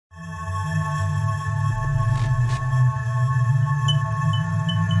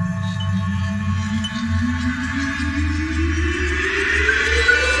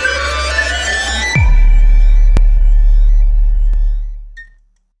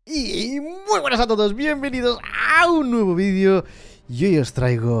Y muy buenas a todos, bienvenidos a un nuevo vídeo. Y hoy os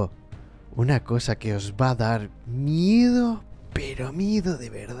traigo una cosa que os va a dar miedo, pero miedo de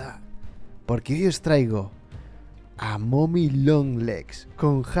verdad. Porque hoy os traigo a Mommy Longlegs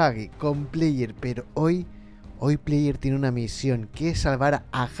con Huggy, con Player. Pero hoy Player tiene una misión, que es salvar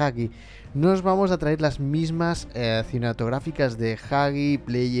a Huggy. No os vamos a traer las mismas cinematográficas de Huggy,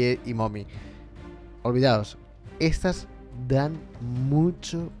 Player y Mommy. Olvidaos, estas dan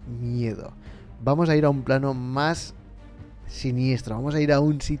mucho miedo. Vamos a ir a un plano más siniestro. Vamos a ir a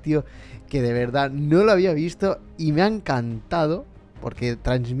un sitio que de verdad no lo había visto y me ha encantado, porque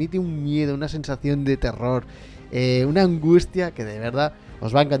transmite un miedo, una sensación de terror, una angustia que de verdad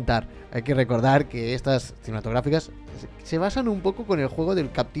os va a encantar. Hay que recordar que estas cinematográficas se basan un poco con el juego del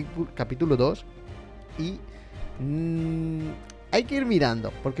capítulo 2 y hay que ir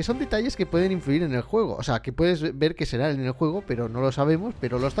mirando, porque son detalles que pueden influir en el juego. O sea, que puedes ver que será en el juego, pero no lo sabemos.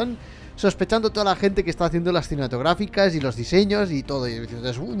 Pero lo están sospechando toda la gente que está haciendo las cinematográficas y los diseños y todo. Y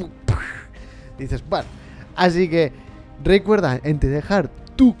dices, bueno. Así que recuerda entre dejar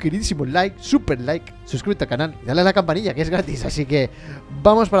tu queridísimo like, super like, suscríbete al canal y dale a la campanilla, que es gratis. Así que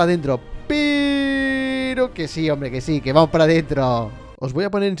vamos para adentro. Pero que sí, hombre, que sí, que vamos para adentro. Os voy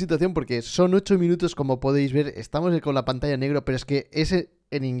a poner en situación porque son 8 minutos, como podéis ver. Estamos con la pantalla negro, pero es que es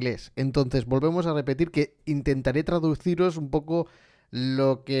en inglés. Entonces volvemos a repetir que intentaré traduciros un poco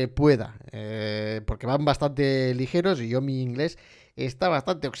lo que pueda, porque van bastante ligeros y yo mi inglés está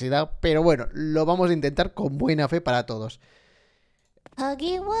bastante oxidado. Pero bueno, lo vamos a intentar con buena fe para todos.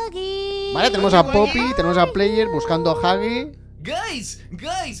 Huggy Wuggy. Vale, tenemos a Poppy, tenemos a Player buscando a Huggy. Guys,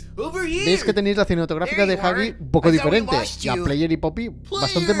 over here. Veis que tenéis la cinematográfica de Huggy un poco diferente. La Player y Poppy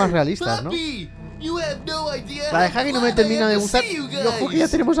bastante más realistas, ¿no? La de Huggy no me termina de gustar. Y ojo que ya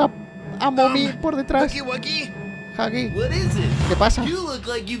tenemos a Mommy por detrás. Huggy, ¿qué pasa?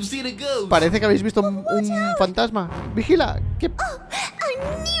 Parece que habéis visto un fantasma. Vigila. ¿Qué?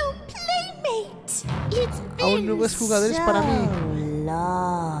 Aún nuevos jugadores para mí.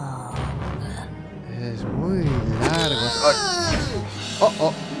 Es muy largo.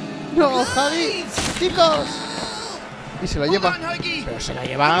 Oh. No, Huggy, chicos. Y se lo lleva. Pero se lo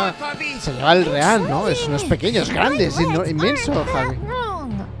lleva. Se lleva el real, ¿no? No es pequeño, es grande, es inmenso, Huggy.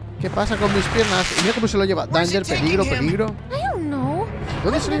 ¿Qué pasa con mis piernas? Y mira cómo se lo lleva. Danger, peligro.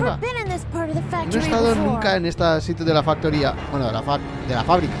 ¿Dónde se lo lleva? No he estado nunca en este sitio de la factoría. Bueno, de la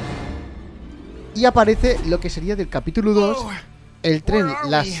fábrica. Y aparece lo que sería del capítulo 2. El tren,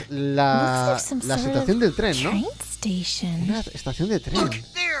 la estación del tren, ¿no? Una estación de tren.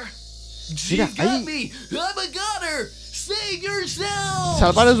 Mira, ahí.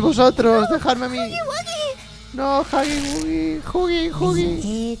 Salvaros vosotros, dejadme a mí. No, Huggy.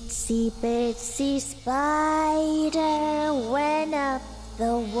 Itsy bitsy spider went up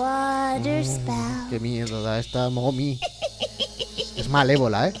the water spout. Qué miedo da esta Mommy. Es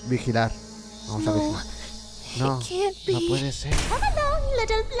malévola, vigilar. Vamos a vigilar. No puede ser. Come along,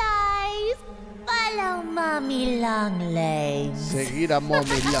 little flies. Follow Mommy Longlegs. Seguir a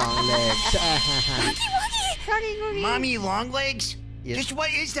Mommy Longlegs. Mommy Longlegs? Just what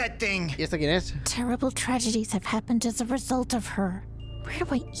is that thing? ¿Y esta quién es? Terrible tragedies have happened as a result of her. Where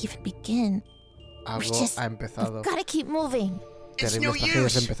do I even begin? Algo ha empezado. Gotta keep moving. It's no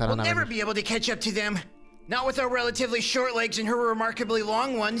use. We'll never be able to catch up to them. Not with our relatively short legs and her remarkably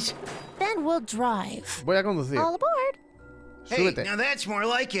long ones. Then we'll drive. Voy a conducir. All aboard. Súbete. Hey, now that's more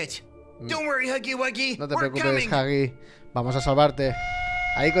like it. Don't worry, Huggy Wuggy. No te preocupes, Huggy. Vamos a salvarte.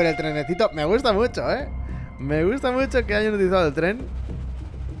 Ahí con el trenecito. Me gusta mucho, Me gusta mucho que hayan utilizado el tren.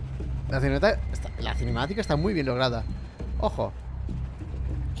 La cinemática está muy bien lograda. Ojo.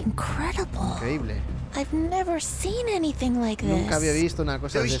 Incredible. Increíble. I've never seen anything like this. Nunca había visto una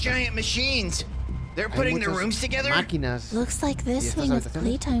cosa Those de esas. giant machines. They're putting their rooms together. Máquinas. Looks like this wing of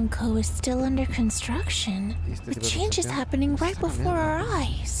Playtime Co. is still under construction. With changes happening right before our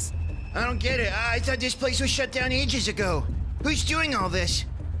eyes. I don't get it. I thought this place was shut down ages ago. Who's doing all this?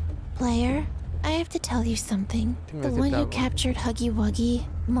 Player, I have to tell you something. The one who captured Huggy Wuggy,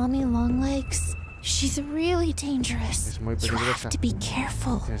 Mommy Longlegs, she's really dangerous. You have to be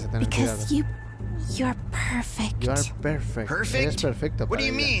careful because you're perfect. You are perfect. Perfect? Eres perfecto. What do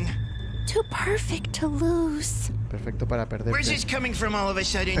you mean? Too perfect to lose. Perfecto para perderte. Where's this coming from all of a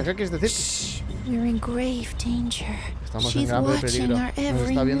sudden? ¿Qué quieres decir? Shh, you're in grave danger. Estamos en She's grave watching peligro. our Nos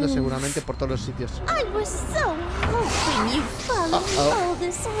every está viendo move. seguramente por todos los sitios. I was so hoping you'd follow me all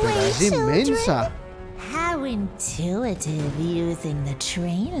this Pero way, es children. inmensa. How intuitive using the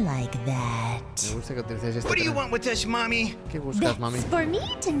train like that. Me gusta que utilices este What do you tren. want with us, Mommy? ¿Qué buscas, mami? That's for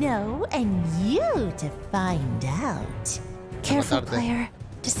me to know and you to find out. Careful, matarte. player.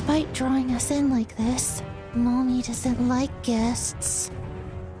 Despite drawing us in like this, Mommy doesn't like guests.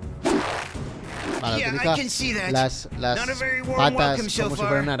 Vale, utiliza las patas como si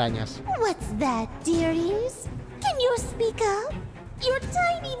fueran arañas. What's that, dearies? Can you speak up? Your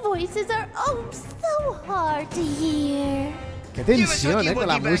tiny voices are oh so hard to hear. Qué tensión, con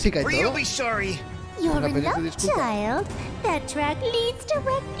la música y todo. You're a love child. That track leads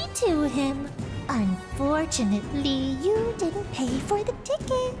directly to him. Unfortunately, you didn't pay for the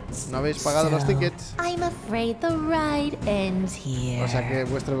tickets. No habéis pagado los tickets. I'm afraid the ride ends here. O sea que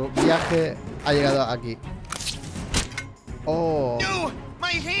vuestro viaje ha llegado aquí. Oh. No,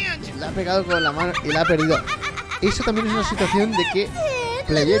 my hand. La ha pegado con la mano y la ha perdido. Eso también es una situación de que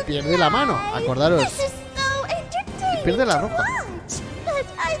Player pierde la mano. Acordaros. Y pierde la ropa. But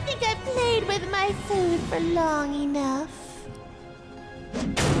I think I played with my food for long enough.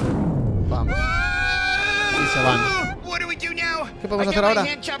 Vamos. Y se van. ¿Qué podemos hacer ahora?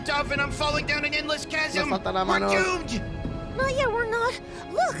 Nos falta la mano.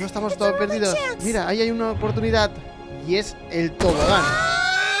 No estamos todos perdidos. Mira, ahí hay una oportunidad. Y es el tobogán.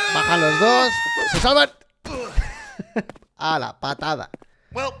 Bajan los dos. Se salvan. A la patada.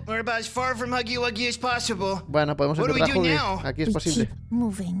 Bueno, podemos encontrar a Huggy. Aquí es posible.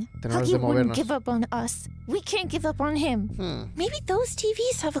 Tenemos que movernos.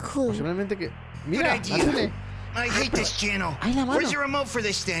 Posiblemente que... Mira, la tele. Ahí la mano.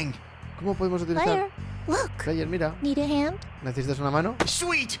 ¿Cómo podemos utilizar? Player, mira. ¿Necesitas una mano?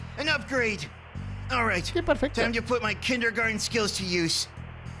 Sweet, an upgrade. All right. Sí, perfecto. Time to put my kindergarten skills to use.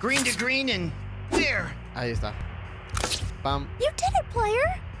 Green to green and there. Ahí está. Pam. You did it,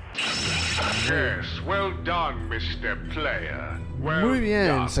 player. Yes, well done, Mr. Player. Well Muy bien,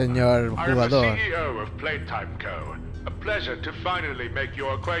 done. señor jugador. I'm the CEO of Playtime Co. A pleasure to finally make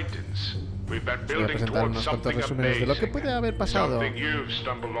your acquaintance. We've been building towards something amazing. De lo que puede haber pasado. Something you've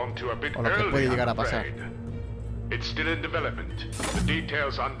stumbled onto a bit O lo que puede llegar a pasar. It's still in development, the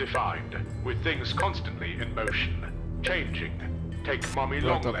details undefined, with things constantly in motion, changing. Take Mommy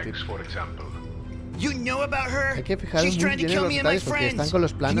Longlegs, for example. You know about her? Hay que fijaros muy bien en los detalles porque están con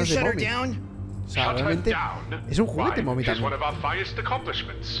los planos de Mommy. O sea, realmente es un juguete Mommy también.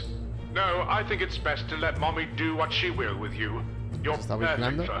 No, I think it's best to let Mommy do what she will with you. You're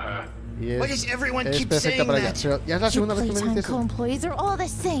perfect for her. Y es perfecta para ella. Pero ya es la segunda vez que me dices eso.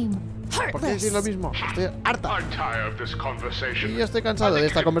 ¿Por qué decir lo mismo? Estoy harta. Y yo estoy cansado de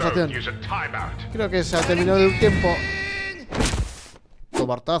esta conversación. Creo que se ha terminado el tiempo.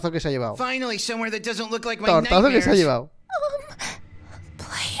 Tortazo que se ha llevado. Tortazo que se ha llevado.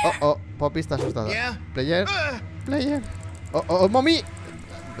 Oh, Poppy está asustada. Player. Player. Oh, Mommy.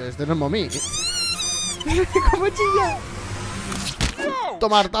 Este no es Mommy. ¿Cómo chilla?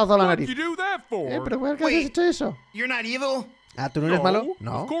 Toma hartazo a la nariz. Pero ¿por qué has hecho eso? Ah, ¿tú no eres malo?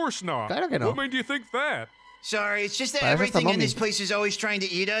 No. Claro que no. Sorry, it's just that everything in this place is always trying to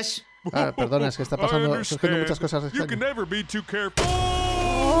eat us. Ah, perdona, es que está pasando, surgiendo muchas cosas extrañas.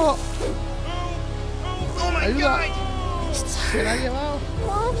 ¡Ayuda! ¡Se la ha llevado!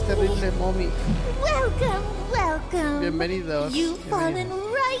 Es terrible, Mommy. Bienvenidos.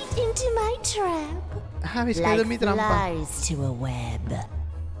 Ah, habéis caído en mi trampa.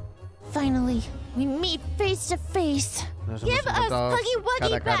 Finally, we meet face to face. Give us Huggy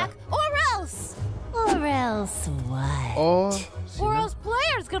Wuggy back, or else. Or else what? Or else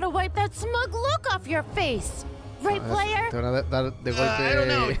Player's gonna wipe that smug look off your face. Right, Player? Te van a dar de golpe I don't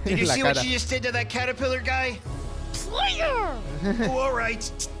know. Did you la see cara. what she just did to that caterpillar guy? Player! Oh, all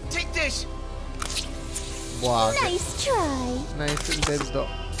right. Take this. Buah, nice try. Nice intento.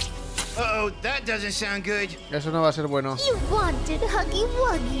 Uh-oh, that doesn't sound good. Eso no va a ser bueno. You wanted Huggy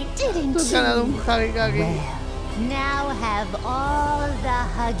Wuggy, didn't Tú has ganado un Huggy Wuggy. Now have all the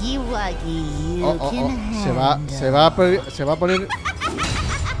Huggy Wuggy you can handle. Se va a poner...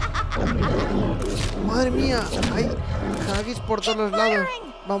 Madre mía, hay Huggies por todos los lados.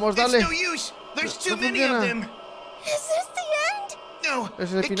 Vamos, dale. No use. There's too many of them. Is this the end? No,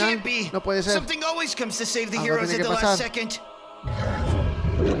 ¿Es el it final? can't be. No puede ser. Something always comes to save the Algo heroes tiene at que the pasar. last second.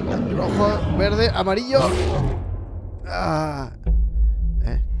 Rojo, verde, amarillo. Ah.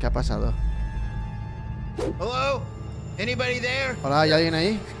 ¿Qué ha pasado? Hello? Anybody there? Hola, ¿hay alguien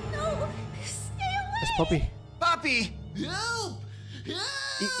ahí? No, stay away. Es Poppy. Poppy!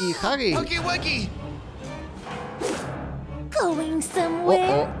 Y Huggy. Huggy Wuggy! Going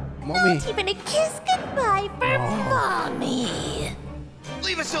somewhere. Mommy. Not even a kiss goodbye for Mommy.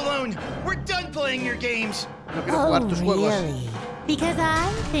 Leave us alone! We're done playing your games! No quiero jugar tus juegos. Really? Because I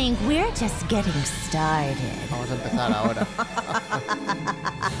think we're just getting started. Vamos a empezar ahora.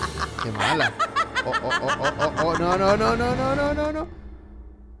 Qué mala. No.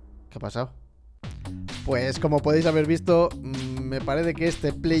 ¿Qué ha pasado? Pues como podéis haber visto, me parece que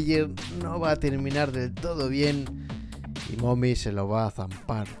este player no va a terminar del todo bien y Mommy se lo va a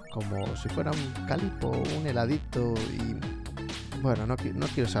zampar como si fuera un calipo, un heladito y... Bueno, no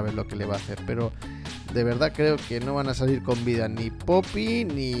quiero saber lo que le va a hacer, pero de verdad creo que no van a salir con vida ni Poppy,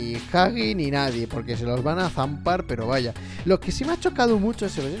 ni Huggy, ni nadie, porque se los van a zampar, pero vaya. Lo que sí me ha chocado mucho,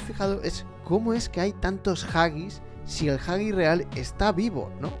 si os habéis fijado, es cómo es que hay tantos Huggys si el Huggy real está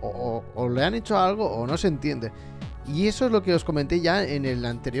vivo, ¿no? O le han hecho algo o no se entiende. Y eso es lo que os comenté ya en el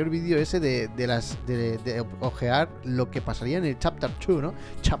anterior vídeo ese de ojear lo que pasaría en el Chapter 2, ¿no?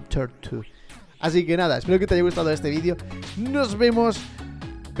 Chapter 2. Así que nada, espero que te haya gustado este vídeo. Nos vemos.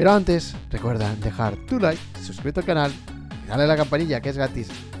 Pero antes, recuerda dejar tu like, suscríbete al canal y dale a la campanilla que es gratis.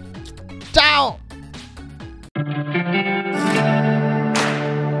 ¡Chao!